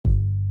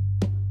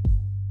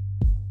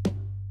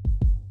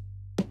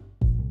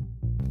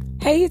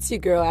Hey, it's your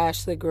girl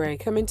Ashley Gray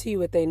coming to you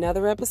with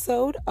another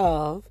episode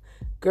of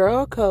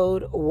Girl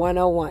Code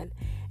 101.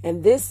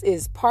 And this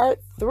is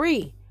part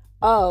 3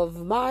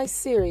 of my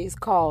series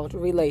called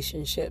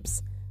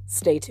Relationships.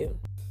 Stay tuned.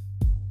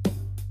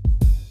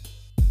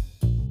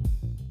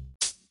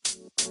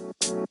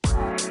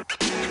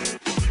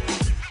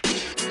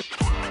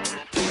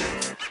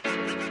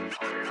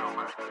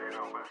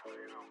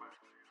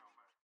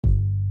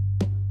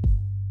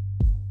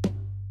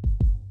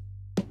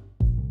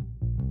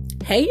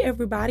 Hey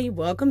everybody,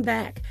 welcome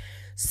back.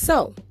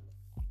 So,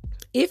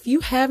 if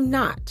you have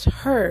not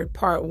heard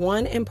part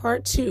 1 and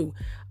part 2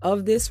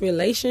 of this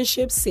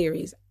relationship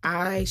series,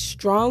 I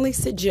strongly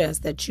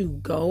suggest that you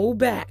go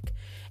back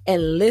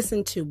and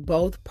listen to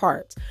both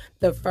parts.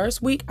 The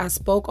first week I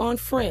spoke on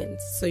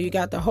friends, so you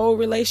got the whole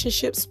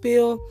relationship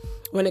spiel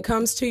when it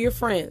comes to your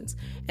friends.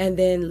 And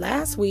then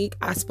last week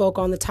I spoke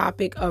on the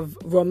topic of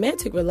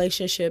romantic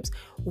relationships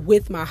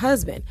with my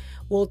husband.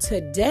 Well,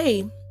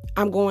 today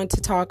I'm going to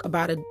talk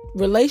about a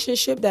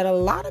relationship that a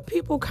lot of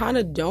people kind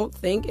of don't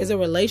think is a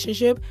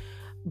relationship,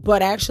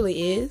 but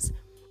actually is.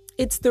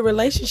 It's the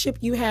relationship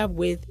you have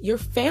with your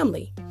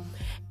family.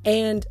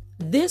 And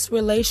this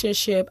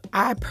relationship,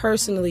 I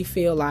personally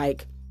feel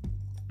like,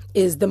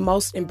 is the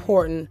most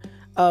important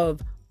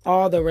of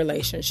all the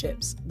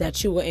relationships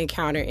that you will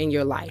encounter in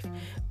your life,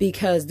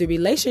 because the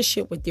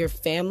relationship with your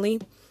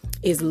family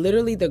is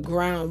literally the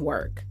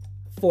groundwork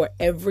for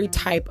every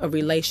type of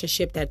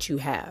relationship that you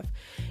have.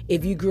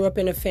 If you grew up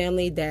in a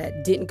family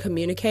that didn't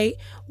communicate,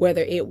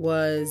 whether it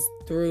was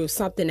through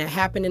something that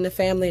happened in the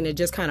family and it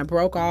just kind of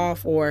broke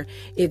off, or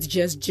it's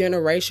just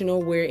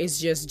generational where it's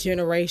just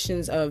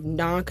generations of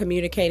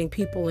non-communicating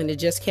people and it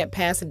just kept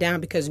passing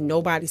down because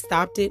nobody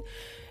stopped it,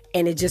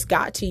 and it just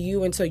got to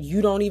you, and so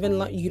you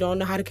don't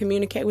know how to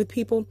communicate with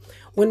people.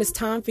 When it's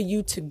time for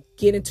you to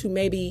get into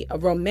maybe a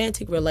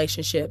romantic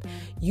relationship,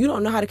 you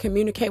don't know how to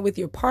communicate with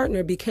your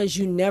partner because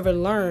you never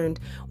learned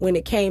when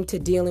it came to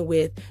dealing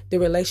with the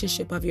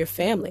relationship of your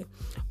family.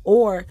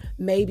 Or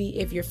maybe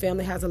if your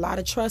family has a lot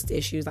of trust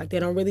issues, like they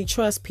don't really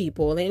trust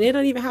people, and it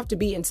don't even have to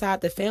be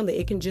inside the family.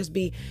 It can just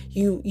be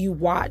you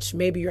watch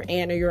maybe your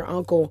aunt or your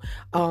uncle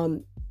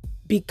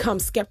become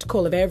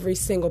skeptical of every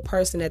single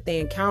person that they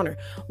encounter.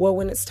 Well,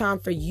 when it's time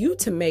for you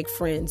to make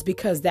friends,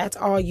 because that's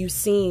all you've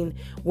seen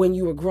when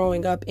you were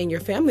growing up in your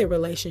family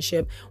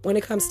relationship, when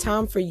it comes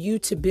time for you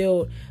to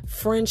build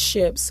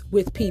friendships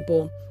with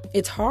people,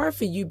 it's hard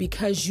for you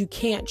because you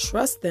can't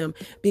trust them,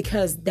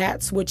 because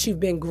that's what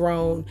you've been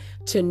grown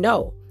to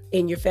know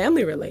in your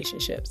family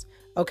relationships.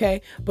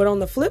 Okay. But on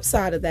the flip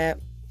side of that,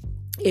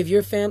 if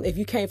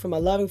you came from a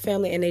loving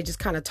family and they just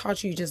kind of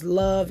taught you just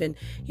love and,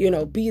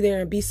 be there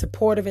and be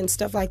supportive and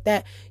stuff like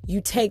that,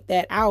 you take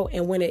that out.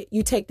 And when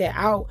you take that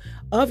out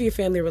of your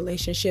family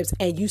relationships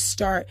and you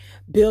start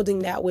building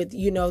that with,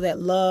 that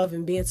love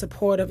and being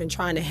supportive and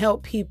trying to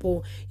help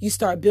people, you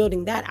start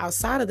building that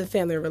outside of the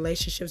family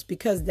relationships,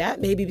 because that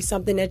may be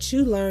something that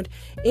you learned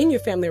in your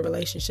family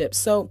relationships.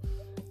 So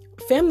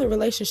family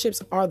relationships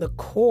are the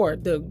core,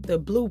 the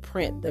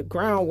blueprint, the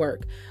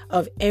groundwork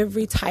of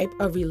every type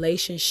of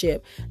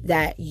relationship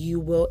that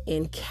you will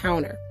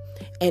encounter.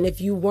 And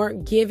if you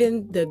weren't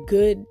given the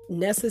good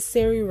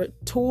necessary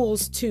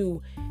tools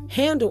to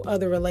handle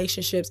other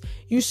relationships,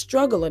 you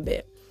struggle a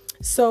bit.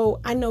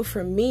 So I know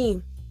for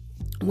me,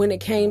 when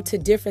it came to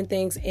different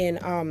things in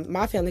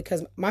my family,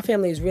 because my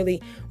family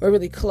we're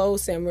really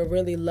close and we're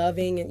really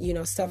loving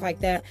and, stuff like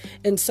that.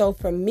 And so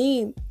for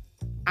me,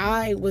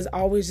 I was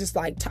always just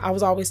I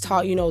was always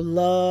taught,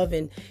 love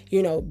and,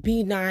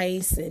 be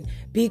nice and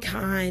be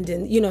kind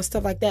and,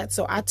 stuff like that.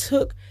 So I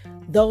took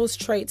those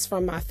traits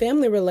from my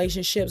family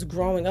relationships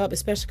growing up,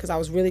 especially because I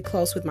was really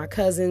close with my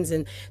cousins.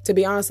 And to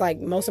be honest,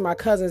 most of my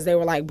cousins, they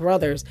were like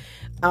brothers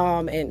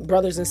and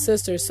brothers and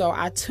sisters. So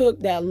I took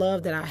that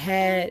love that I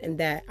had and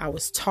that I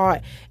was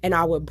taught, and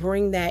I would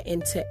bring that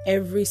into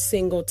every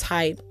single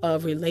type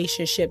of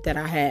relationship that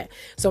I had.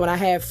 So when I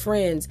had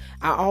friends,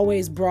 I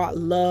always brought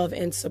love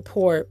and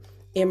support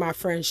in my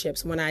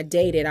friendships. When I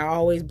dated, I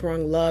always brought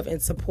love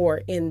and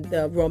support in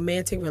the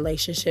romantic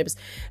relationships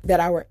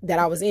that I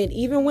was in.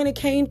 Even when it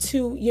came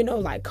to,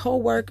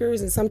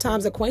 coworkers and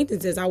sometimes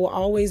acquaintances, I will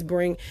always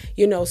bring,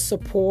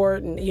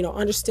 support and,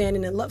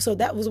 understanding and love. So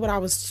that was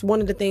one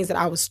of the things that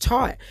I was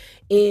taught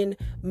in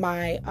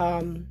my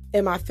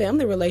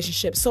family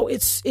relationship. So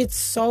it's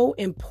so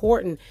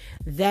important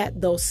that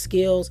those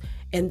skills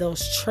and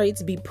those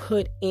traits be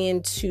put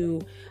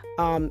into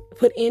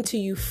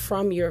you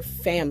from your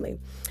family.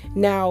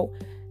 Now,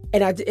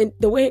 and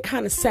the way it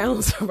kind of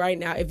sounds right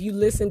now, if you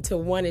listen to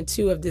 1 and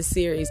 2 of this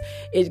series,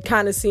 it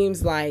kind of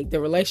seems like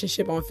the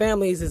relationship on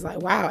families is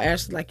like, wow,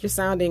 Ashley, like you're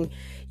sounding,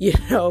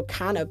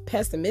 kind of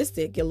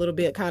pessimistic, a little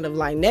bit kind of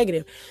like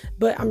negative.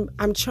 But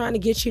I'm trying to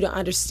get you to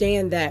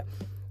understand that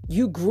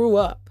you grew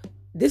up.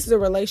 This is a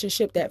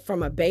relationship that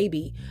from a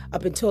baby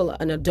up until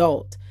an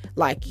adult.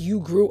 like you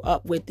grew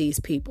up with these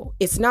people.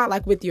 It's not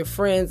like with your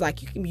friends,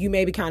 like you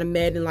maybe kind of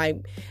met in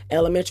like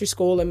elementary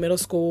school or middle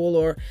school,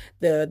 or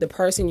the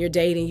person you're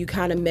dating, you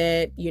kind of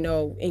met, you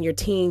know, in your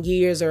teen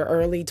years or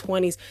early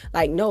 20s.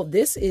 Like, no,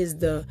 this is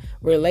the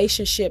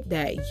relationship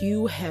that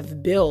you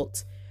have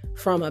built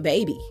from a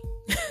baby.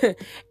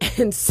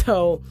 And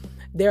so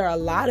there are a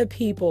lot of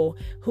people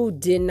who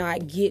did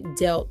not get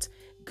dealt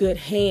good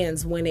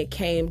hands when it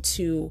came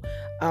to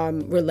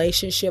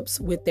relationships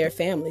with their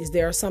families.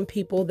 There are some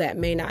people that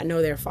may not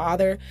know their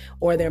father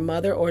or their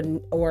mother or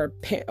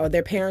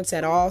their parents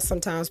at all.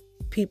 Sometimes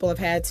people have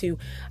had to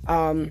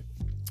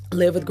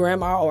live with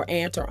grandma or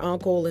aunt or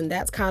uncle, and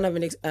that's kind of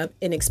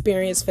an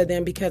experience for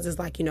them, because it's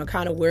like, you know,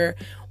 kind of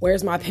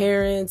where's my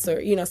parents,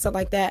 or, you know, stuff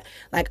like that.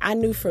 Like I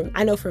know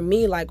for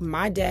me, like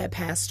my dad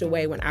passed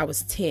away when I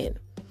was 10,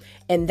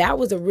 and that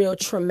was a real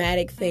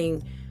traumatic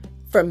thing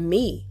for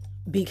me,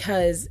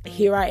 because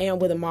here I am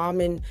with a mom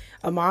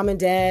and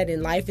dad,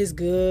 and life is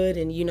good,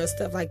 and, you know,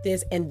 stuff like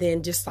this, and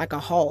then just like a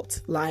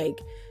halt, like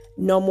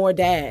no more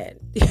dad.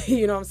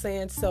 You know what I'm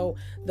saying? So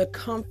the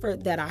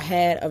comfort that I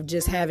had of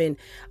just having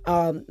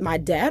my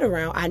dad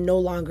around, I no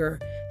longer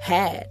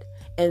had.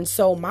 And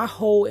so my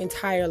whole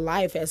entire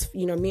life, as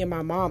you know, me and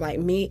my mom,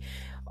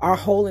 our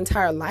whole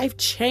entire life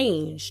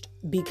changed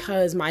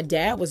because my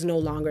dad was no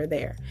longer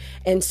there.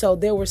 And so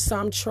there were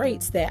some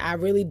traits that I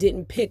really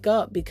didn't pick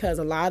up, because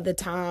a lot of the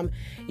time,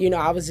 you know,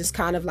 I was just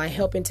kind of like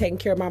helping taking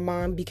care of my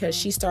mom because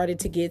she started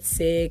to get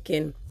sick,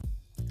 and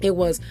it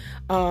was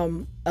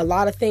a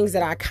lot of things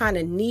that I kind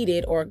of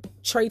needed, or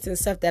traits and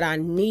stuff that I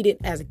needed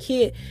as a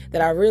kid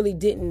that I really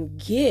didn't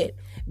get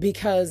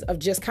because of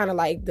just kind of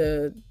like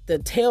the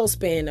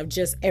tailspin of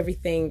just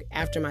everything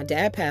after my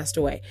dad passed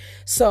away.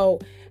 So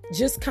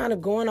just kind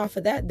of going off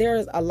of that,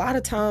 there's a lot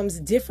of times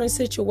different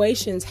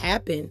situations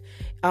happen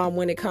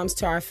when it comes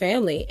to our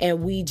family,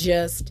 and we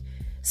just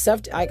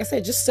stuff, like I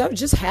said, stuff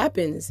just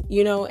happens,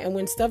 you know. And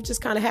when stuff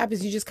just kind of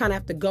happens, you just kind of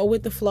have to go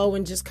with the flow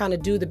and just kind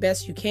of do the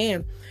best you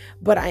can.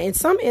 But in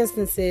some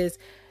instances,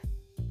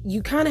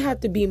 you kind of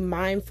have to be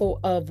mindful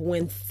of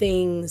when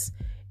things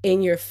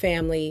in your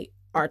family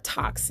are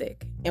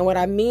toxic. And what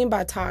I mean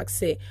by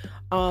toxic,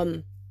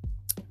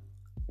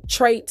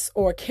 traits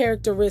or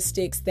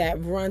characteristics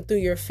that run through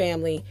your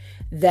family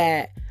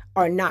that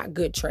are not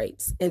good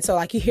traits. And so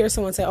like you hear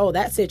someone say, oh,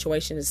 that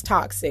situation is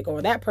toxic,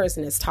 or that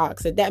person is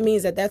toxic. That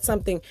means that that's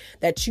something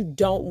that you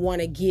don't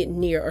want to get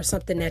near, or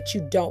something that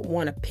you don't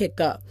want to pick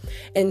up.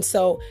 And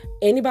so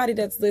anybody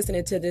that's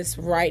listening to this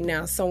right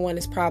now, someone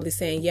is probably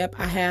saying, yep,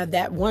 I have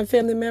that one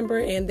family member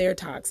and they're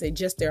toxic.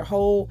 Just their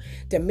whole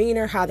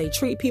demeanor, how they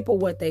treat people,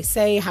 what they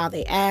say, how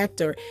they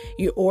act,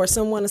 or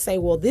someone to say,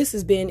 well, this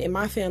has been in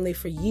my family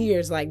for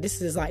years. Like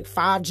this is like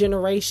 5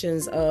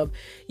 generations of,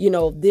 you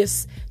know,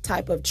 this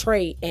type of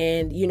trait.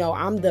 And, you know,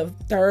 I'm the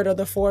 3rd or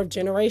the 4th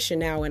generation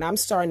now, and I'm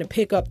starting to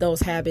pick up those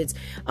habits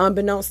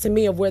unbeknownst to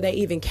me of where they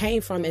even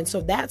came from. And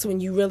so that's when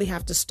you really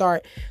have to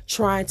start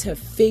trying to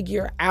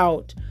figure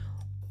out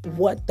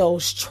what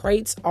those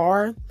traits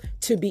are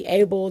to be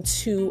able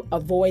to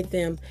avoid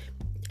them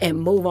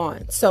and move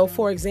on. So,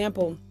 for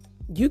example,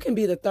 you can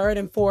be the 3rd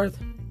and 4th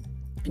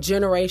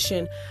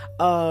generation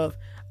of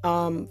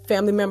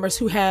family members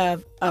who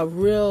have a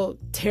real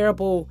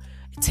terrible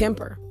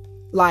temper.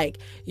 Like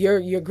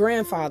your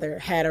grandfather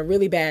had a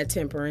really bad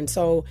temper, and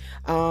so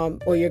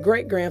or your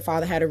great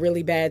grandfather had a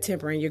really bad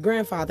temper, and your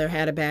grandfather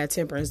had a bad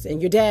temper,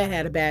 and your dad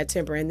had a bad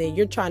temper, and then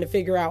you're trying to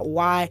figure out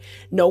why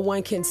no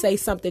one can say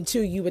something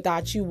to you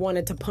without you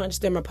wanting to punch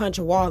them or punch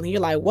a wall, and you're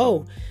like,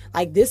 whoa,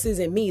 like this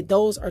isn't me.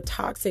 Those are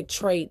toxic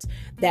traits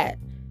that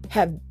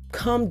have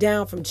come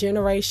down from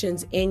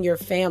generations in your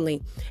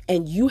family,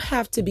 and you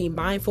have to be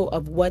mindful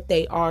of what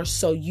they are,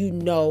 so you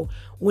know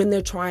when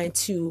they're trying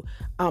to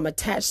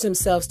attach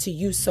themselves to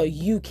you so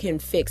you can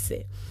fix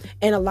it.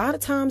 And a lot of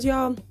times,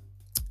 y'all,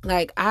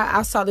 like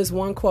I saw this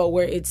one quote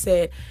where it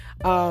said,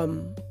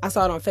 I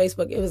saw it on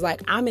Facebook. It was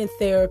like, I'm in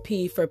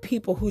therapy for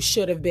people who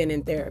should have been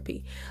in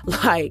therapy.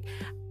 Like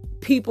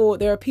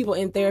there are people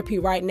in therapy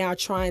right now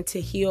trying to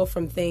heal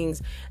from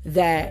things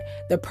that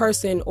the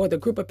person or the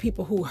group of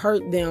people who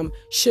hurt them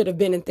should have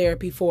been in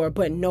therapy for,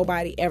 but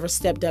nobody ever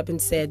stepped up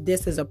and said,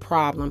 this is a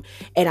problem,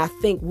 and I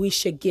think we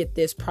should get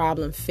this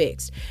problem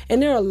fixed.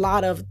 And there are a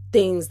lot of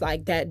things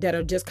like that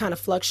are just kind of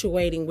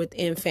fluctuating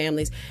within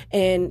families.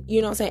 And,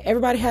 you know what I'm saying?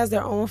 Everybody has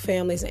their own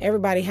families, and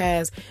everybody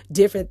has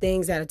different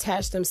things that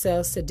attach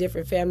themselves to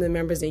different family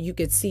members. And you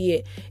could see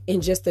it in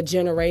just a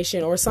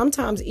generation, or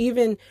sometimes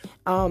even,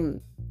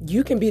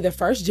 you can be the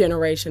first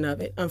generation of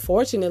it.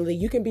 Unfortunately,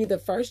 you can be the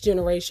first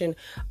generation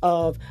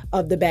of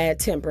the bad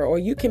temper, or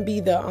you can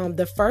be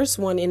the first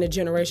one in the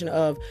generation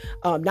of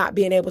not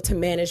being able to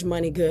manage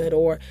money good,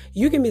 or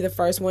you can be the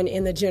first one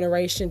in the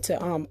generation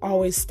to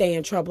always stay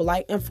in trouble.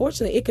 Like,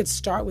 unfortunately, it could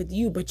start with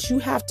you, but you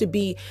have to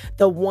be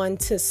the one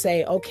to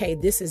say, okay,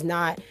 this is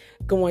not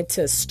going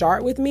to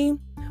start with me,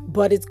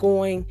 but if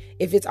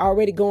it's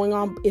already going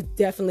on, it's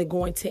definitely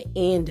going to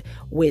end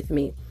with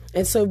me.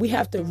 And so we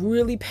have to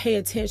really pay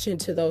attention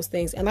to those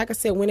things. And like I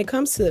said, when it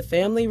comes to the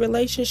family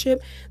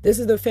relationship, this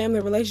is the family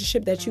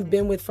relationship that you've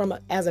been with from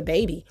as a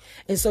baby.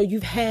 And so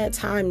you've had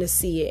time to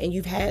see it, and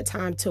you've had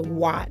time to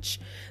watch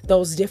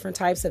those different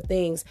types of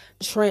things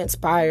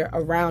transpire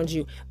around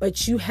you.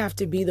 But you have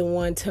to be the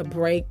one to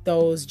break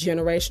those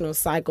generational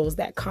cycles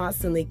that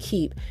constantly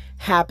keep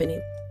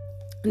happening.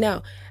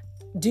 Now,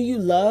 do you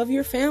love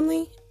your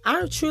family?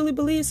 I truly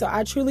believe so.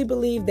 I truly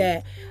believe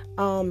that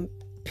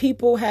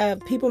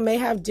people may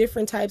have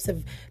different types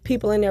of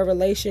people in their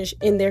relationship,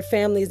 in their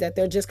families, that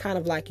they're just kind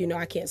of like,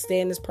 I can't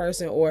stand this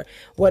person, or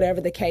whatever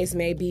the case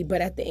may be.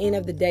 But at the end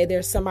of the day,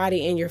 there's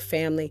somebody in your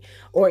family,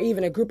 or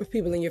even a group of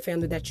people in your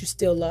family, that you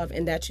still love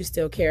and that you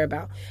still care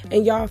about.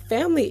 And y'all,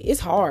 family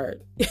is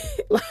hard.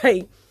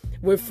 Like,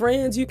 with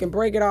friends, you can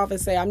break it off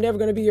and say, I'm never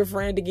going to be your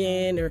friend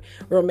again. Or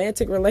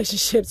romantic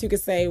relationships, you can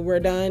say,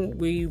 we're done,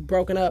 we've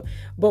broken up.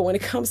 But when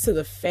it comes to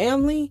the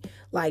family,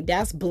 like,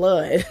 that's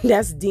blood,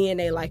 that's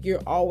DNA. Like,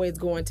 you're always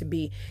going to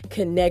be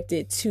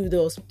connected to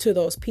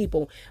those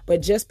people.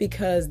 But just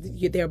because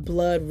they're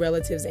blood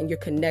relatives and you're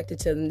connected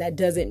to them, that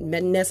doesn't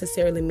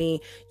necessarily mean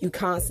you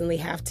constantly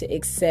have to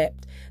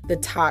accept the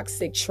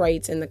toxic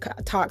traits and the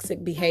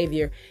toxic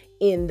behavior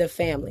in the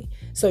family.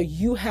 So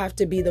you have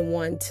to be the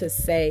one to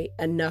say,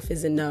 enough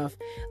is enough.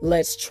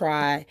 Let's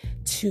try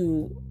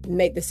to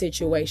make the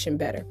situation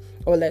better,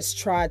 or let's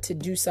try to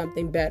do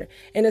something better.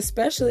 And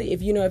especially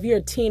if you're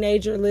a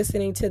teenager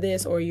listening to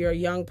this, or you're a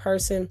young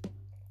person,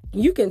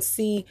 you can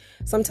see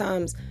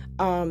sometimes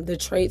the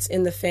traits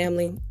in the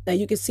family, that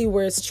you can see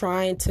where it's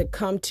trying to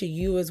come to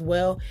you as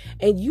well.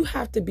 And you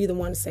have to be the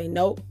one to say,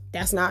 nope,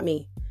 that's not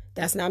me.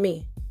 That's not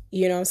me.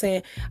 You know what I'm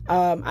saying?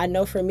 I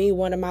know for me,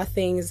 one of my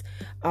things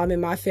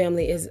in my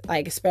family is,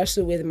 like,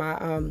 especially with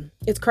my,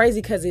 it's crazy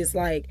because it's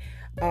like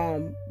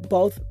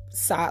both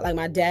sides, like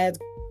my dad's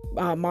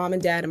mom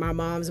and dad, and my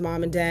mom's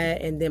mom and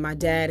dad, and then my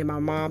dad and my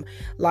mom,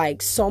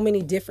 like, so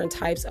many different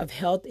types of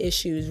health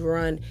issues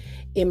run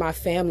in my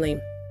family.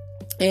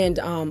 And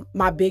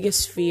my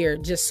biggest fear,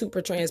 just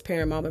super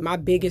transparent moment, my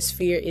biggest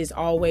fear is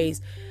always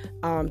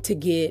to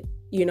get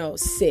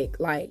sick.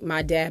 Like,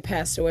 my dad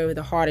passed away with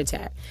a heart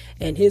attack,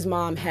 and his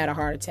mom had a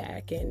heart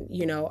attack. And,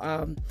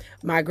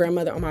 my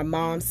grandmother on my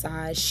mom's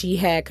side, she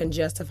had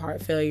congestive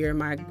heart failure.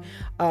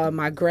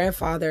 My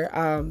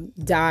grandfather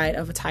died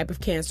of a type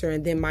of cancer.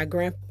 And then my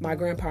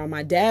grandpa on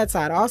my dad's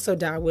side also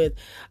died with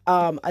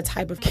a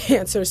type of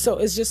cancer. So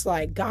it's just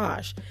like,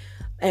 gosh.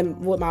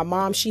 And with my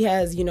mom, she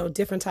has,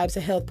 different types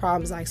of health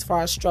problems, like as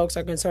far as strokes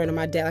are concerned. And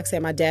my dad, like I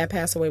said, my dad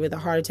passed away with a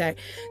heart attack.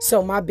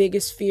 So my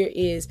biggest fear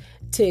is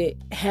to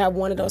have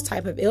one of those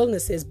type of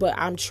illnesses. But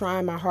I'm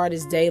trying my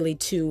hardest daily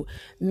to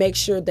make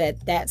sure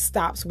that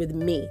stops with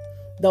me.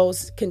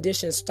 Those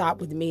conditions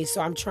stop with me. So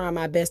I'm trying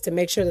my best to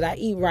make sure that I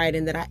eat right,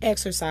 and that I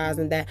exercise,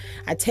 and that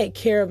I take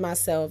care of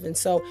myself. And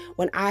so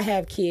when I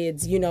have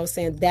kids,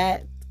 saying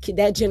that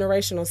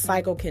generational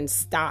cycle can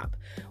stop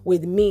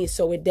with me,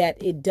 so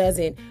that it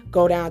doesn't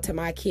go down to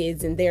my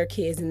kids and their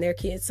kids and their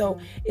kids. So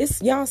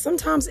it's, y'all,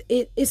 sometimes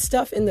it's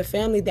stuff in the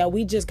family that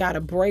we just got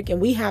to break,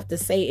 and we have to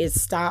say it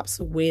stops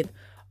with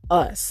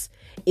us.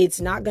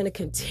 It's not going to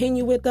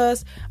continue with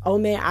us. Oh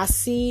man, I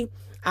see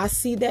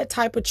that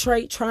type of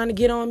trait trying to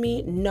get on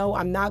me. No,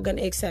 I'm not going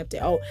to accept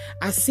it. Oh,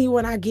 I see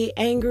when I get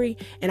angry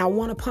and I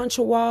want to punch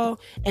a wall,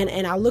 and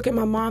I look at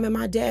my mom and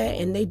my dad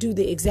and they do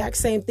the exact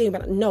same thing,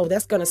 but no,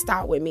 that's going to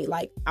stop with me.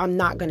 Like, I'm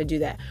not going to do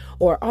that.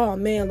 Or, oh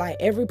man, like,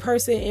 every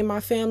person in my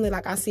family,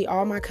 like, I see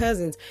all my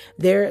cousins,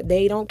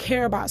 they don't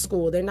care about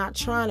school. They're not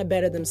trying to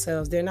better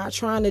themselves. They're not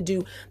trying to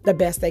do the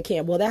best they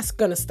can. Well, that's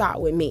going to stop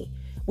with me.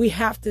 We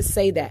have to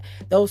say that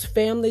those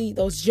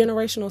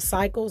generational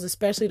cycles,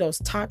 especially those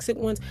toxic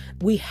ones,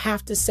 we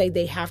have to say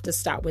they have to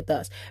stop with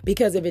us.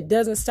 Because if it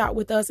doesn't stop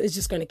with us, it's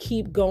just going to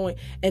keep going.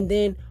 And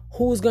then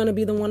who's going to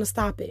be the one to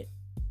stop it?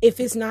 If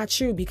it's not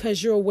you,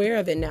 because you're aware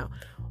of it now.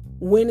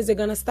 When is it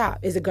going to stop?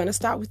 Is it going to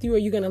stop with you, or are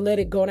you going to let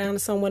it go down to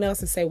someone else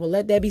and say, well,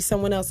 let that be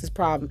someone else's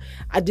problem?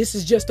 This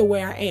is just the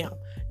way I am.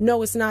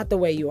 No, it's not the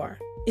way you are.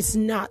 It's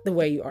not the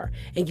way you are,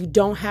 and you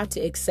don't have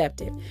to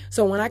accept it.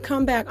 So when I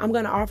come back, I'm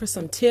going to offer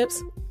some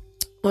tips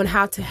on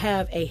how to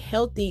have a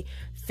healthy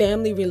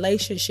family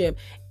relationship,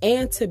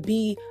 and to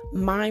be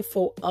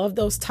mindful of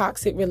those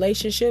toxic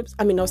relationships.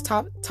 Those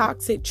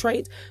toxic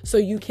traits, so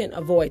you can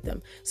avoid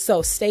them.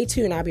 So stay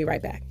tuned. I'll be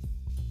right back.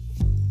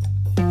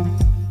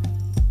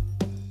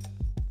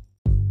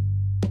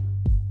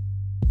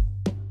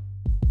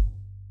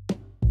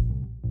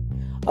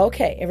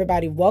 Okay,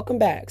 everybody, welcome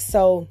back.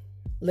 So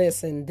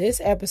listen,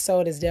 this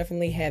episode is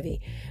definitely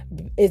heavy.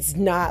 It's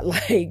not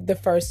like the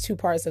first two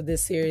parts of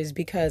this series,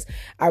 because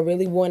I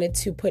really wanted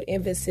to put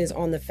emphasis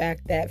on the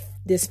fact that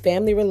this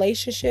family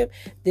relationship,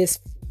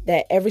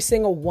 that every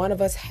single one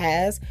of us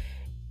has,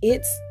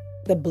 it's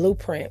the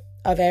blueprint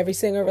of every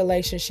single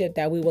relationship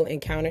that we will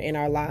encounter in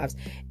our lives.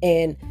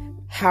 And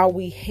how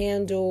we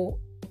handle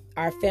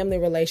our family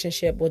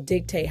relationship will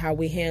dictate how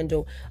we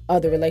handle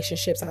other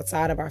relationships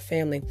outside of our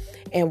family.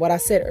 And what I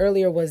said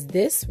earlier was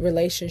this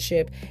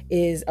relationship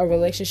is a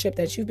relationship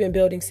that you've been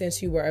building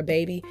since you were a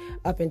baby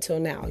up until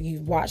now.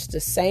 You've watched the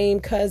same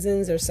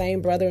cousins or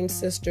same brother and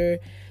sister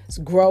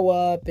grow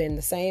up, and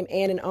the same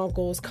aunt and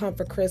uncles come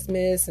for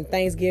Christmas and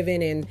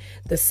Thanksgiving, and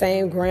the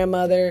same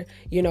grandmother,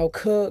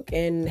 cook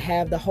and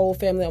have the whole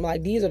family. I'm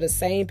like, these are the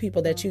same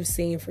people that you've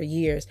seen for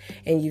years,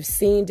 and you've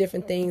seen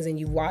different things, and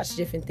you've watched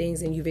different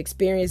things, and you've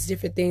experienced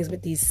different things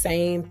with these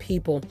same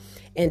people.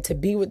 And to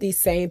be with these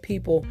same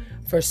people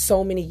for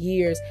so many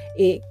years,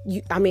 it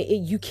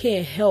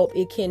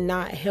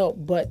cannot help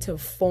but to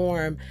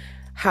form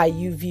how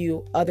you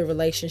view other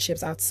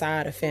relationships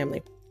outside of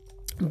family.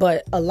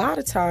 But a lot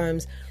of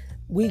times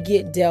we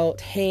get dealt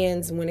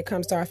hands when it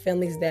comes to our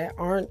families that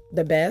aren't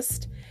the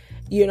best.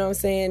 You know what I'm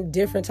saying?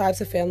 Different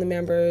types of family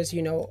members,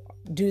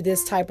 do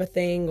this type of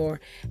thing or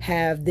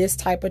have this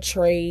type of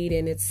trait,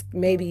 and it's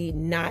maybe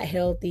not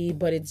healthy,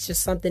 but it's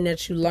just something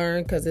that you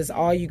learn because it's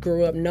all you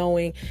grew up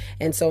knowing.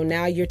 And so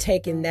now you're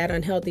taking that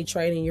unhealthy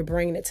trait and you're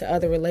bringing it to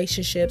other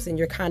relationships, and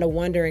you're kind of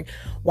wondering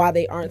why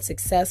they aren't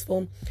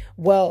successful.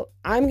 Well,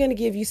 I'm going to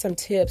give you some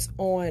tips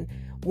on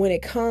when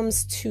it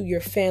comes to your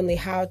family,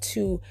 how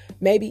to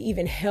maybe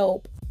even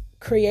help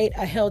create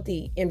a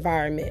healthy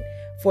environment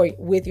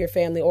with your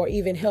family, or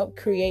even help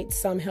create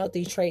some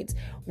healthy traits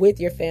with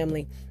your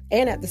family.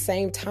 And at the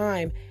same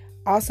time,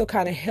 also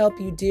kind of help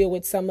you deal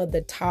with some of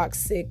the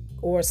toxic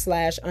or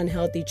 /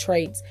 unhealthy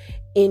traits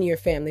in your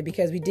family,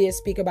 because we did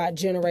speak about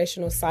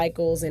generational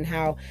cycles and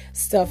how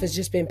stuff has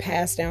just been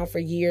passed down for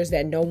years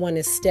that no one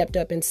has stepped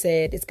up and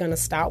said it's going to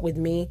stop with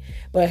me,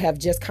 but have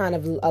just kind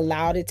of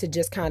allowed it to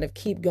just kind of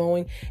keep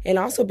going. And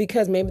also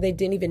because maybe they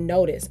didn't even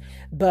notice.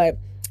 But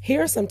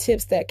here are some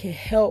tips that can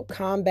help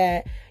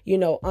combat,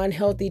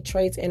 unhealthy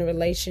traits in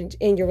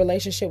your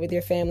relationship with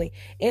your family,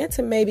 and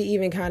to maybe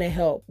even kind of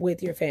help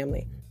with your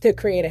family to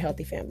create a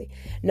healthy family.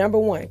 Number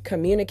 1,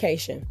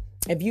 communication.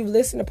 If you've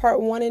listened to part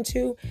 1 and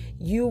 2,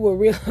 you will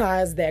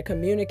realize that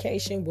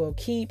communication will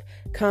keep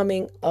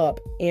coming up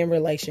in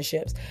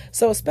relationships.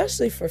 So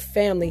especially for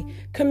family,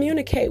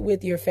 communicate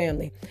with your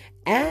family.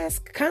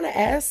 Ask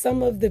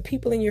some of the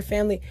people in your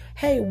family,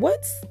 hey,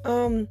 what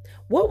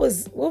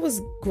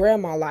was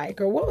grandma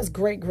like, or what was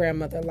great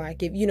grandmother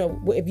like? If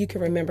you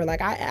can remember,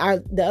 like I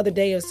the other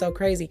day, it was so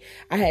crazy.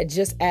 I had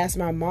just asked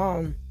my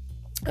mom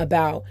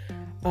about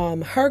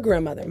her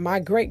grandmother, my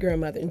great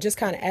grandmother, and just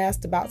kind of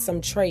asked about some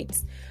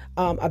traits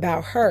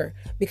about her,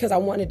 because I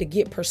wanted to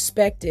get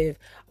perspective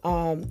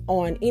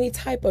on any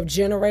type of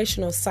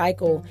generational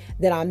cycle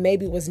that I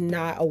maybe was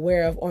not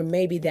aware of, or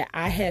maybe that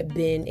I had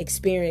been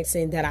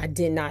experiencing that I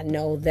did not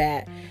know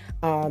that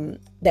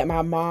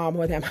my mom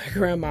or that my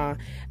grandma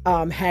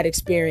had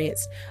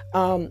experienced.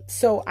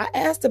 So I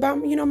asked about,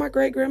 my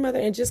great grandmother,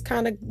 and just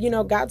kind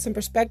of, got some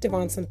perspective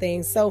on some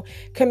things. So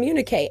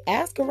communicate,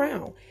 ask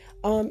around.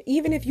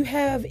 Even if you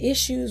have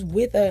issues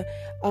with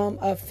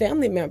a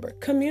family member,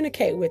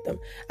 communicate with them.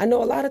 I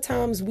know a lot of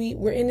times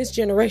we're in this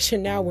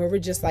generation now where we're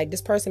just like,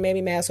 this person made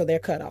me mad, so they're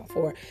cut off,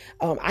 or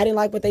I didn't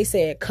like what they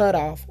said, cut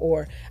off,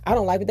 or I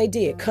don't like what they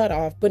did, cut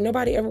off. But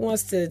nobody ever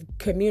wants to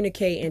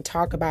communicate and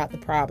talk about the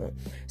problem.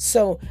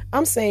 So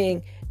I'm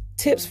saying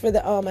tips for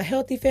a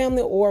healthy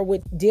family, or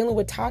with dealing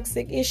with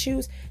toxic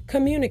issues: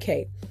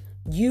 communicate.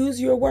 Use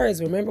your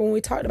words. Remember when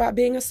we talked about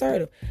being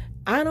assertive?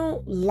 I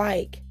don't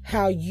like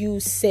how you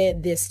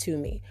said this to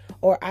me,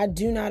 or I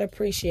do not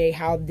appreciate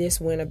how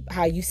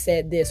you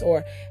said this,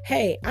 or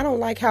hey, I don't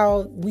like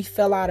how we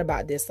fell out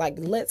about this. Like,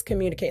 let's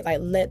communicate, like,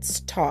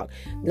 let's talk.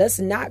 Let's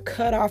not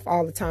cut off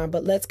all the time,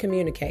 but let's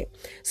communicate.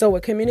 So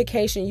with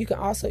communication, you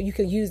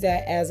can use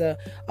that as a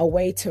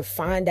way to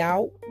find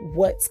out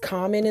what's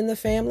common in the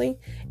family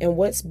and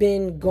what's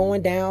been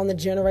going down the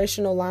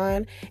generational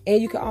line. And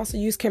you can also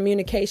use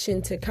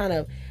communication to kind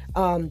of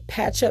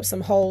patch up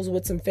some holes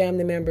with some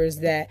family members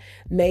that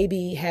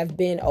maybe have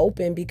been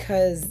open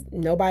because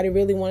nobody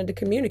really wanted to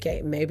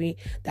communicate. Maybe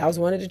that was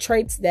one of the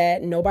traits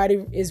that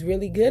nobody is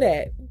really good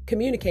at,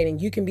 communicating.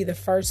 You can be the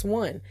first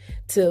one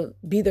to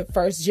be the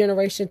first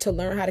generation to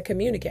learn how to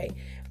communicate.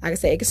 Like I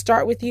said, it can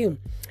start with you.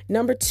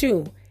 Number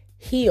 2,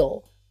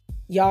 heal.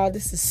 Y'all,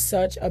 this is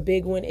such a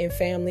big one in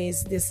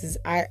families.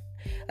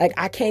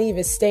 I can't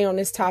even stay on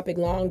this topic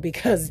long,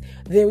 because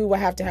then we will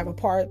have to have a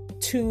part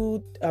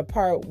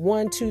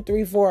 1, 2,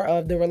 3, 4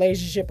 of the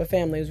relationship of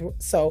families.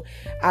 So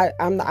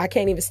I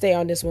can't even stay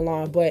on this one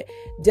long, but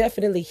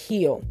definitely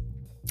heal.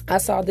 I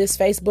saw this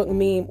Facebook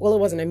meme. Well, it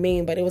wasn't a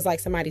meme, but it was like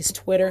somebody's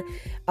Twitter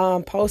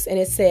post, and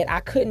it said,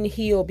 I couldn't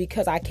heal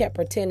because I kept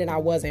pretending I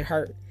wasn't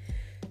hurt.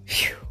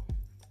 Whew.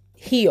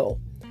 Heal.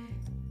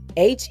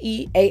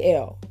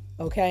 HEAL.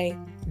 Okay.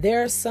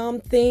 There are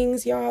some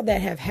things, y'all, that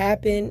have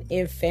happened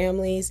in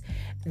families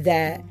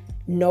that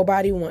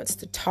nobody wants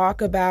to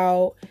talk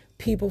about.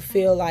 People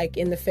feel like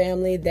in the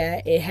family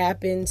that it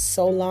happened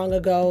so long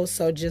ago,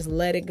 so just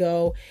let it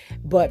go.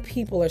 But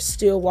people are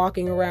still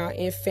walking around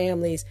in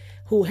families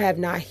who have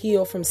not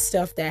healed from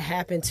stuff that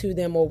happened to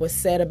them or was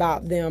said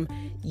about them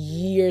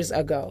years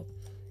ago.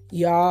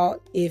 Y'all,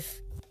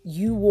 if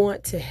you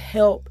want to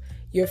help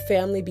your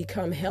family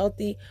become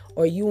healthy,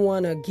 or you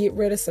want to get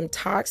rid of some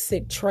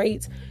toxic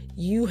traits,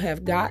 you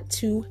have got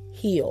to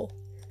heal.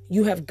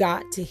 You have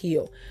got to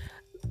heal.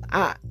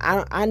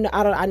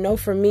 I know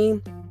for me,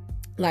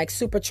 like,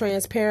 super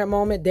transparent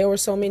moment, there were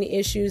so many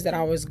issues that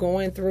I was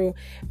going through,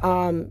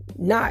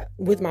 not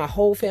with my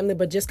whole family,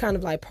 but just kind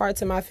of like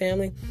parts of my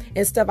family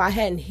and stuff I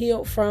hadn't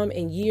healed from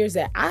in years,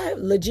 that I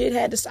legit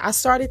I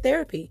started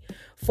therapy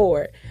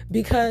for it,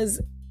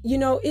 because,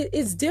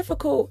 it's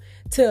difficult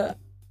to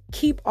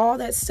keep all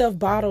that stuff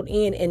bottled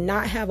in and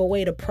not have a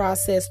way to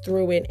process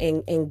through it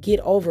and get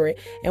over it.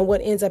 And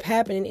what ends up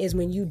happening is,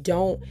 when you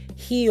don't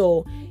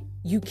heal,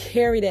 you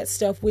carry that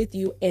stuff with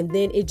you, and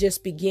then it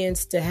just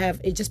begins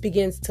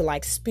to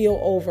like spill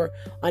over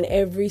on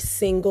every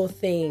single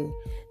thing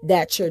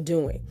that you're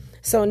doing.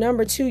 So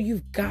number 2,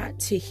 you've got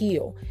to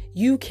heal.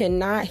 You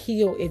cannot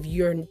heal if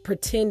you're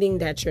pretending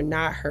that you're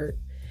not hurt.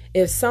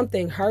 If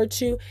something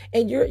hurts you,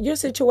 and your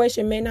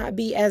situation may not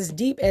be as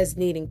deep as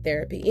needing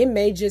therapy, it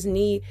may just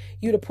need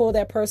you to pull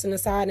that person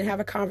aside and have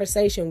a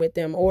conversation with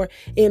them, or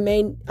it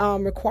may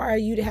require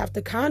you to have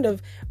to kind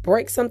of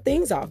break some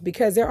things off,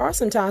 because there are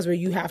some times where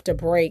you have to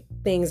break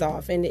things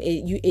off, and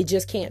it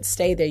just can't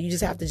stay there. You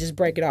just have to just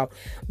break it off.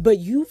 But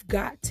you've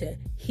got to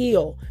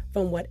heal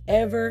from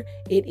whatever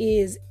it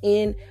is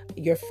in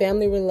your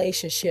family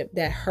relationship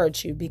that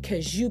hurts you,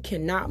 because you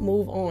cannot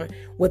move on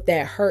with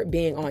that hurt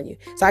being on you.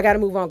 So I got to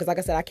move on, because like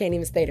I said, I can't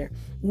even stay there.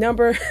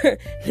 Number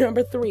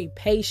 3,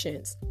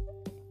 patience.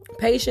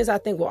 Patience, I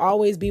think, will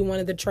always be one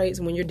of the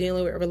traits when you're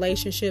dealing with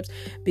relationships,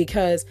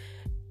 because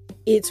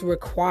it's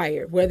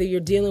required. Whether you're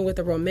dealing with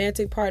a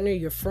romantic partner,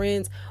 your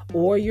friends,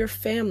 or your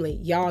family,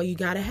 y'all, you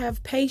got to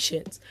have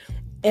patience.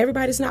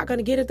 Everybody's not going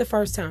to get it the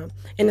first time.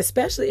 And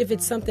especially if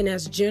it's something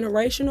that's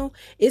generational,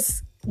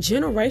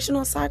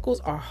 generational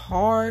cycles are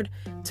hard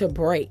to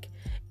break.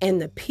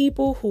 And the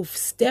people who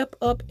step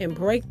up and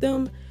break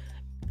them,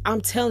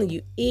 I'm telling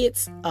you,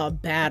 it's a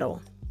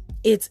battle.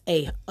 It's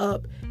a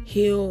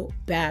uphill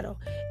battle.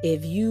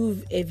 If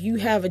you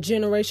have a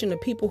generation of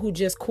people who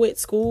just quit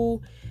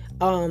school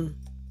and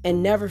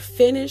never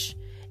finish,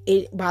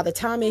 by the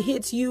time it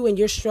hits you and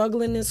you're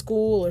struggling in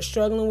school or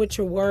struggling with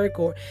your work,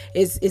 or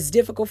it's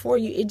difficult for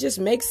you, it just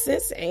makes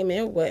sense. Hey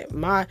man, what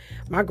my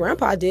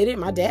grandpa did it,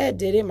 my dad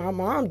did it, my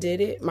mom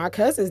did it, my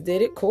cousins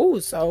did it. Cool.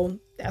 So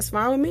that's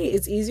fine with me.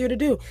 It's easier to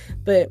do.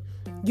 But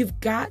you've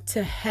got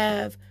to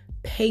have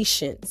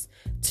patience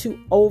to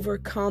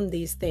overcome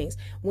these things.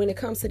 When it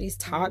comes to these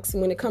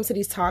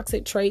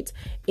toxic traits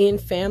in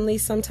family,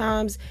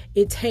 sometimes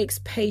it takes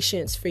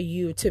patience for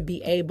you to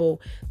be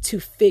able to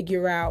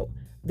figure out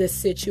the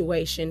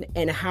situation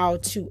and how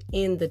to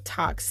end the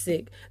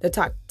toxicity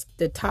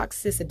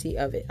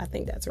of it. I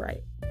think that's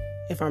right.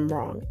 If I'm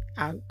wrong,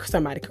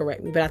 somebody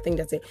correct me, but I think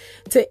that's it.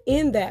 To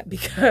end that,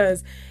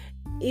 because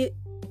it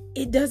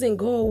doesn't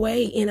go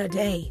away in a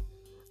day.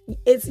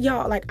 It's,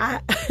 y'all, like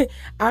I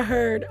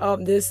heard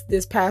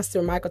this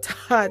pastor Michael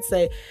Todd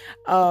say,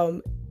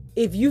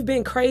 if you've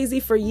been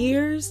crazy for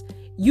years,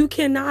 you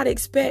cannot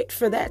expect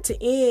for that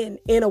to end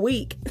in a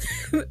week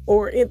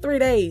or in 3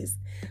 days.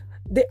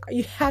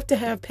 You have to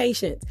have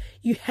patience.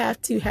 You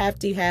have to have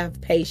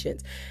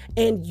patience.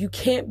 And you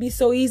can't be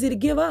so easy to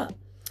give up.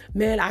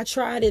 Man, I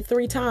tried it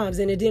 3 times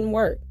and it didn't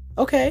work.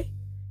 Okay,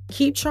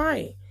 keep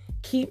trying.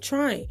 Keep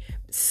trying.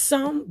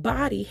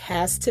 Somebody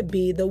has to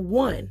be the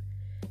one.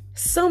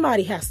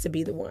 Somebody has to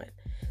be the one.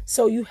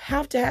 So you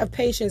have to have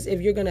patience if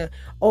you're going to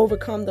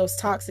overcome those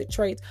toxic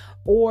traits,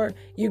 or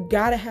you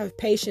got to have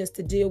patience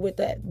to deal with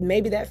that.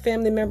 Maybe that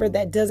family member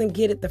that doesn't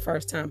get it the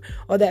first time,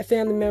 or that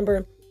family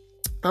member,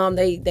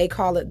 they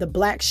call it the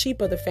black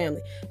sheep of the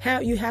family.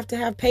 You have to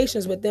have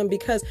patience with them,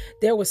 because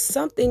there was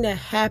something that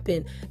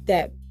happened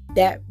that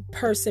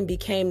person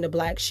became the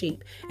black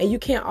sheep. And you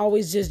can't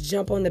always just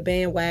jump on the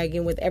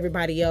bandwagon with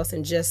everybody else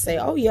and just say,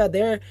 oh yeah,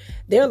 they're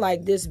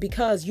like this,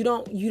 because you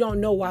don't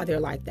know why they're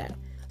like that.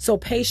 So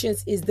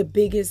patience is the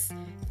biggest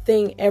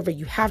thing ever.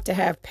 You have to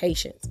have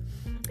patience.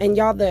 And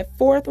y'all, that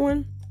 4th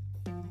one,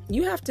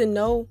 you have to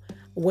know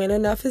when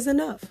enough is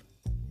enough.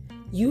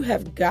 You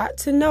have got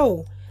to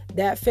know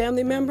that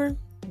family member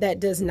that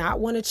does not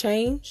want to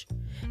change,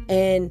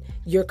 and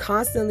you're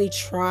constantly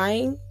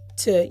trying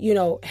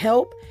to,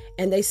 help,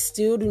 and they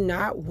still do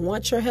not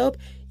want your help.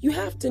 You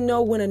have to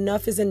know when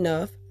enough is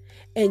enough,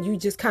 and you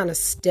just kind of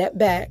step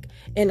back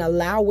and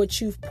allow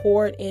what you've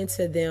poured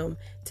into them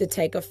to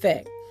take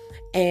effect.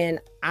 And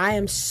I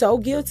am so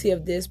guilty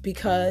of this,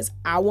 because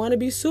I want to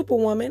be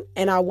Superwoman,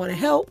 and I want to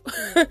help,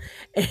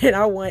 and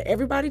I want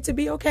everybody to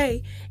be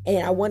okay,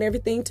 and I want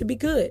everything to be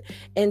good.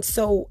 And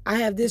so I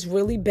have this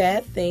really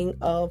bad thing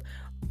of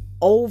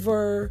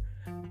over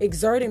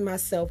exerting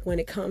myself when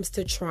it comes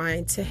to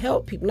trying to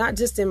help people, not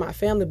just in my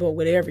family, but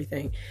with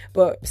everything,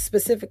 but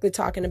specifically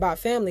talking about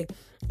family.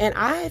 And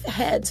I've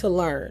had to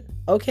learn,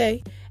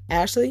 okay,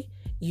 Ashley,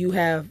 you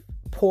have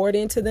poured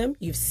into them.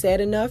 You've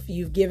said enough.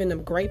 You've given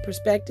them great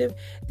perspective.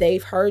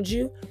 They've heard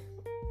you.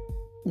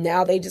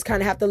 Now they just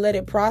kind of have to let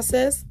it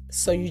process.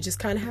 So you just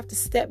kind of have to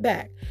step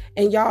back.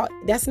 And y'all,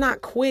 that's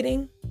not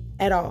quitting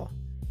at all.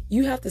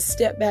 You have to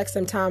step back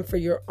sometime for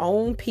your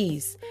own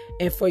peace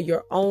and for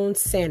your own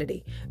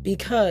sanity,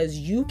 because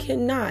you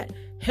cannot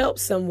help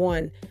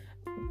someone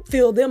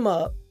fill them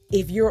up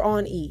if you're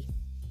on E.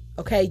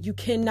 Okay, you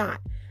cannot.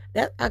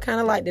 That I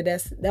kind of liked it.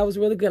 That was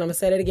really good. I'm gonna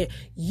say that again.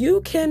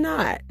 You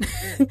cannot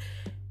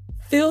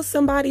fill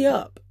somebody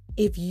up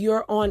if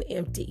you're on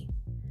empty.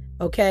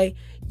 Okay,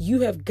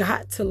 you have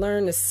got to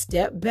learn to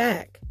step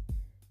back.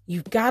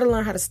 You've got to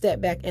learn how to step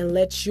back and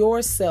let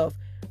yourself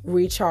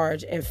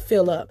recharge and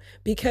fill up.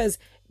 Because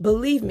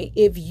believe me,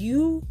 if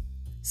you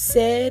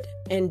said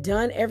and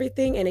done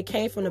everything and it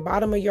came from the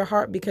bottom of your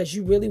heart because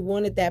you really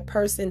wanted that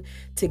person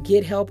to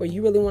get help, or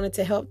you really wanted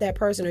to help that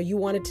person, or you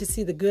wanted to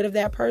see the good of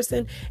that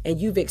person, and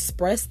you've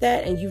expressed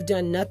that and you've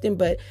done nothing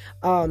but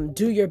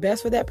do your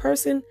best for that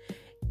person,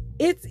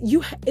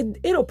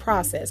 it'll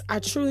process. I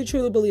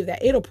truly believe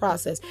that it'll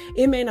process.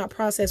 It may not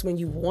process when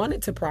you want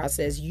it to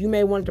process. You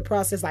may want it to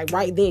process like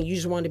right then. You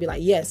just want to be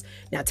like, yes,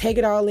 now take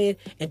it all in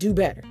and do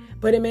better.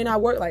 But it may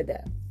not work like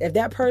that. If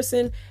that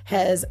person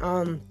has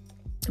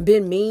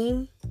been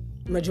mean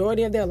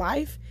majority of their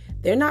life,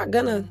 they're not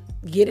gonna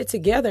get it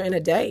together in a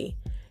day.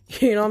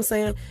 You know what I'm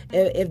saying?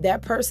 If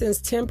that person's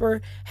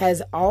temper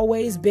has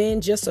always been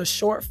just a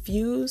short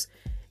fuse,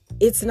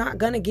 it's not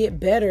gonna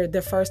get better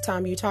the first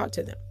time you talk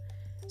to them.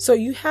 So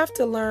you have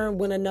to learn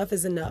when enough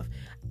is enough.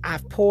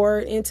 I've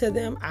poured into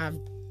them. I've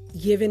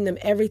given them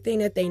everything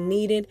that they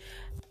needed.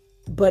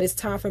 But it's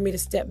time for me to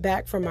step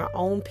back for my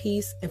own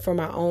peace and for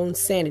my own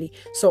sanity,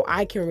 so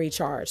I can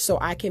recharge, so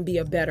I can be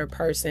a better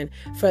person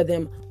for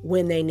them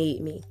when they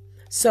need me.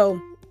 So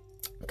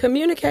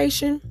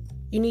communication,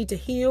 you need to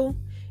heal,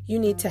 you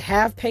need to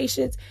have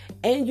patience,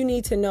 and you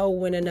need to know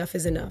when enough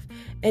is enough.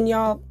 And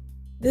y'all,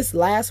 this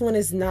last one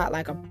is not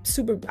like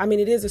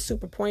it is a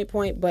super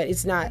point, but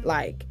it's not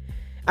like,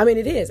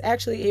 it is.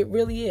 Actually, it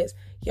really is.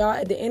 Y'all,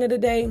 at the end of the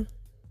day,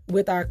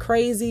 with our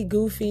crazy,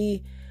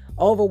 goofy,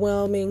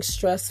 overwhelming,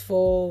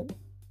 stressful,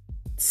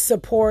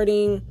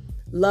 supporting,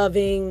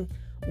 loving,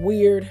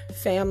 weird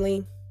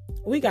family,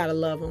 we gotta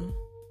love them.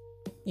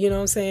 You know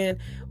what I'm saying?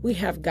 We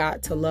have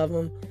got to love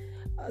them.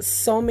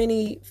 So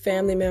many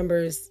family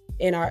members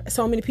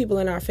so many people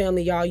in our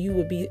family, y'all, you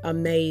would be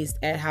amazed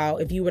at how,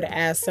 if you were to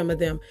ask some of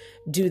them,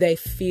 do they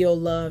feel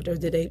loved or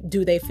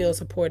do they feel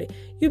supported?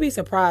 You'd be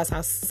surprised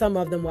how some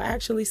of them will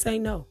actually say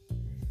no.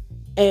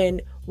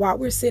 And while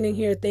we're sitting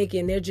here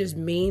thinking they're just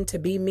mean to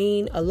be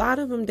mean, a lot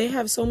of them, they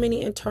have so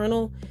many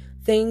internal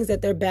things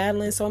that they're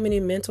battling, so many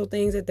mental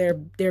things that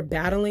they're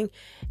battling,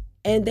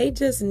 and they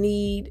just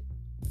need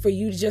for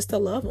you just to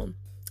love them.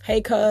 Hey,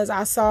 cuz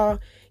I saw,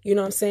 you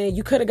know what I'm saying,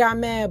 you could have got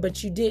mad,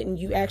 but you didn't.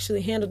 You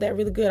actually handled that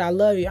really good. I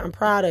love you. I'm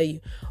proud of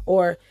you.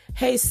 Or,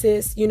 hey,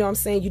 sis, you know what I'm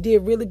saying, you did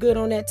really good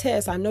on that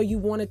test. I know you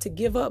wanted to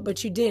give up,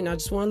 but you didn't. I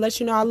just want to let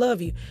you know I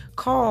love you.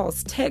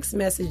 Calls, text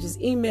messages,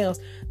 emails.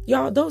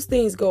 Y'all, those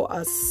things go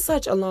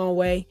such a long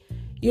way.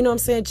 You know what I'm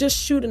saying?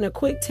 Just shooting a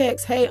quick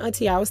text. Hey,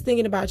 auntie, I was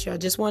thinking about you. I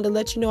just wanted to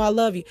let you know I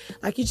love you.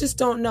 Like, you just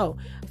don't know.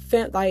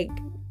 Sometimes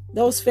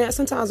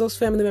those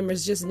family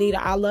members just need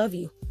a I love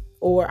you,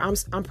 or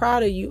I'm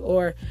proud of you,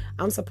 or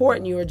I'm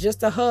supporting you, or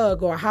just a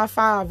hug, or a high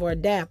five, or a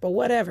dap, or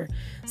whatever.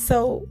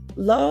 So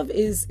love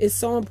is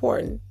so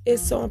important.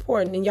 It's so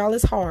important. And y'all,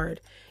 it's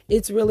hard.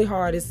 It's really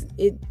hard.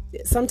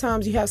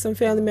 Sometimes you have some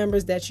family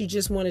members that you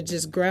just want to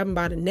just grab them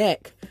by the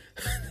neck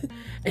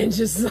and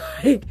just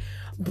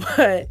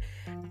but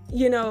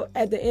you know,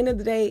 at the end of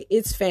the day,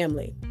 it's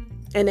family,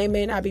 and they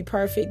may not be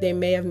perfect. They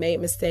may have made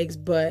mistakes,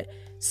 but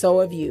so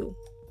have you.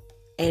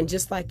 And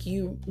just like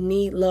you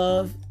need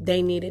love,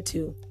 they need it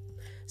too.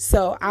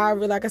 So I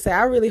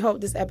really hope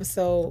this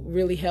episode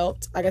really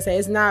helped. Like I say,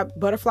 it's not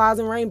butterflies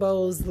and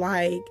rainbows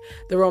like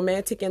the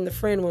romantic and the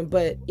friend one,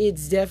 but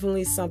it's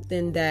definitely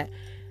something that,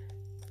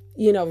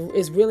 you know,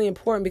 is really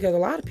important, because a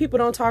lot of people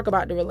don't talk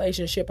about the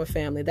relationship of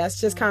family.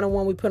 That's just kind of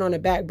one we put on the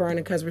back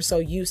burner because we're so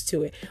used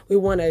to it. We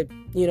want to,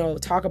 you know,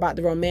 talk about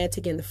the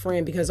romantic and the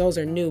friend because those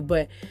are new.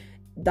 But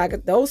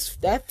like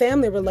that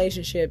family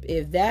relationship,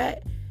 if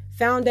that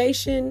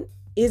foundation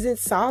isn't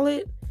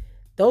solid,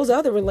 those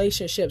other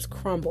relationships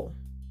crumble.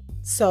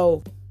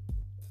 So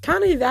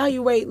kind of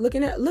evaluate, look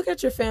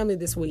at your family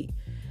this week.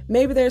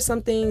 Maybe there's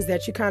some things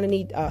that you kind of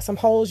need, some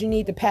holes you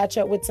need to patch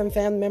up with some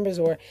family members,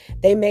 or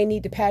they may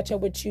need to patch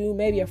up with you,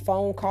 maybe a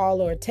phone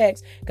call or a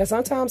text, because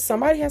sometimes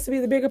somebody has to be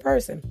the bigger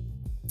person.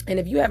 And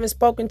if you haven't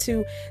spoken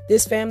to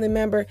this family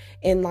member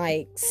in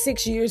like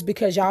 6 years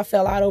because y'all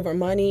fell out over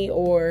money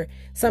or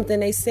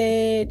something they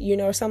said, you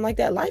know, or something like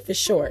that, life is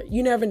short.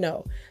 You never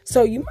know.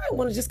 So you might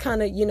want to just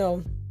kind of, you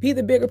know, be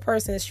the bigger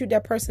person and shoot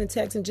that person a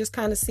text and just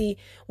kind of see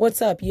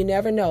what's up. You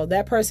never know.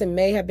 That person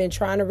may have been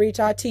trying to reach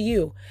out to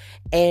you,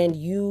 and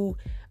you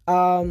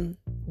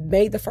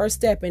made the first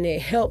step, and it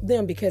helped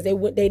them because they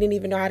didn't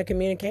even know how to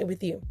communicate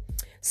with you.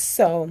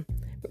 So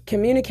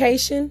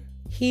communication,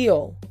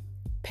 heal,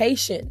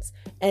 patience,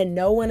 and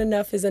know when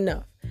enough is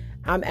enough.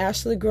 I'm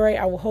Ashley Gray.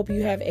 I will hope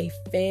you have a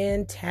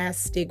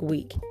fantastic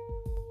week.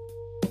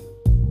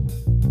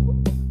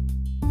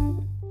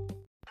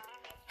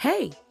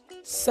 Hey,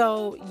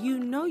 So,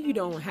 you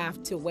don't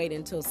have to wait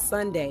until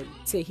Sunday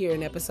to hear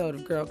an episode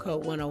of Girl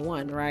Code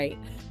 101, right?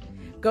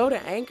 Go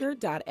to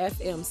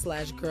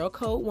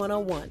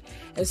anchor.fm/girlcode101.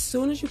 As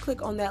soon as you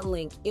click on that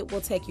link, it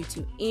will take you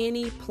to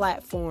any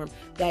platform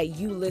that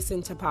you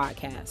listen to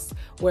podcasts,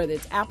 whether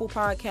it's Apple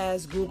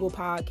Podcasts, Google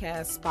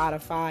Podcasts,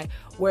 Spotify,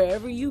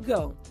 wherever you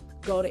go.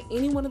 Go to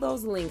any one of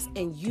those links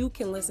and you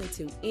can listen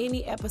to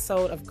any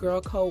episode of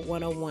Girl Code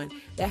 101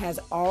 that has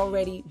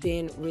already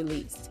been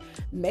released.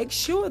 Make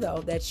sure,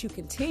 though, that you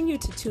continue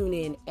to tune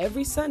in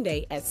every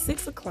Sunday at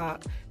 6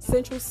 o'clock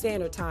Central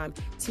Standard Time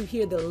to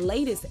hear the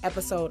latest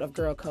episode of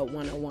Girl Code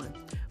 101.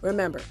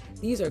 Remember,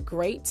 these are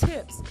great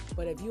tips,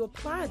 but if you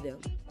apply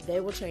them, they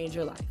will change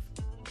your life.